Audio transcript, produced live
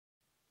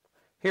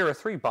Here are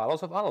 3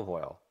 bottles of olive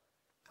oil.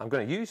 I'm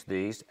going to use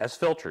these as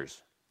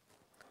filters.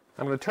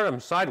 I'm going to turn them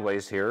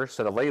sideways here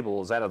so the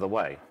label is out of the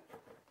way.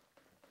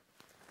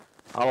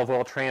 Olive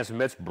oil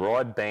transmits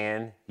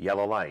broadband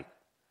yellow light.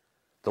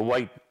 The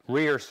white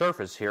rear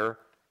surface here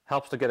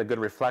helps to get a good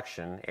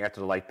reflection after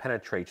the light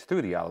penetrates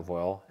through the olive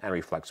oil and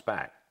reflects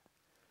back.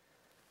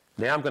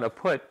 Now I'm going to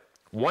put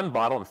one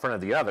bottle in front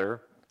of the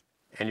other,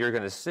 and you're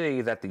going to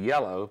see that the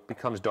yellow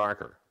becomes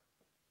darker.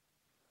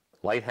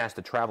 Light has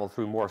to travel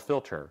through more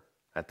filter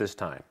at this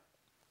time.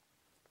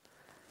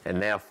 And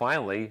now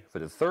finally, for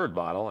the third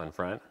bottle in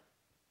front,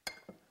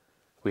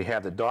 we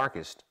have the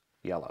darkest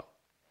yellow.